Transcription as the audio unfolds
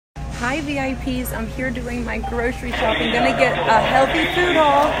Hi VIPs, I'm here doing my grocery shopping, gonna get a healthy food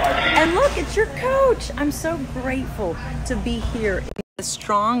haul. And look, it's your coach. I'm so grateful to be here in the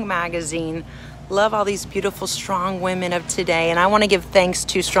Strong magazine. Love all these beautiful strong women of today, and I want to give thanks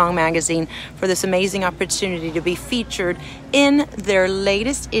to Strong Magazine for this amazing opportunity to be featured in their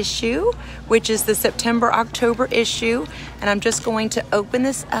latest issue, which is the September-October issue. And I'm just going to open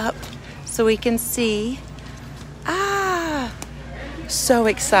this up so we can see. So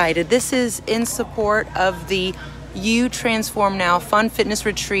excited. This is in support of the You Transform Now Fun Fitness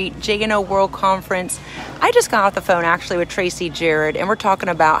Retreat JNL World Conference. I just got off the phone actually with Tracy Jared, and we're talking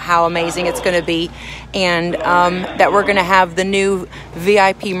about how amazing it's going to be, and that we're going to have the new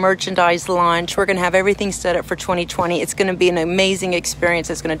VIP merchandise launch. We're going to have everything set up for 2020. It's going to be an amazing experience.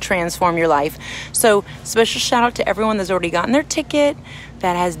 It's going to transform your life. So special shout out to everyone that's already gotten their ticket,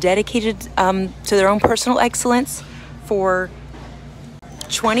 that has dedicated to their own personal excellence for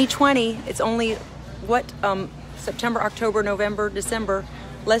 2020. It's only September, October, November, December,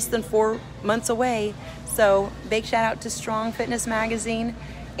 less than 4 months away. So big shout out to Strong Fitness Magazine,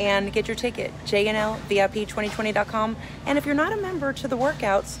 and get your ticket, JNLVIP2020.com. And if you're not a member to the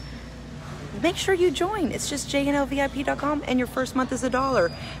workouts, make sure you join. It's just JNLVIP.com, and your first month is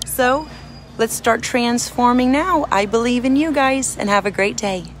 $1. So let's start transforming now. I believe in you guys, and have a great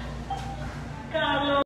day.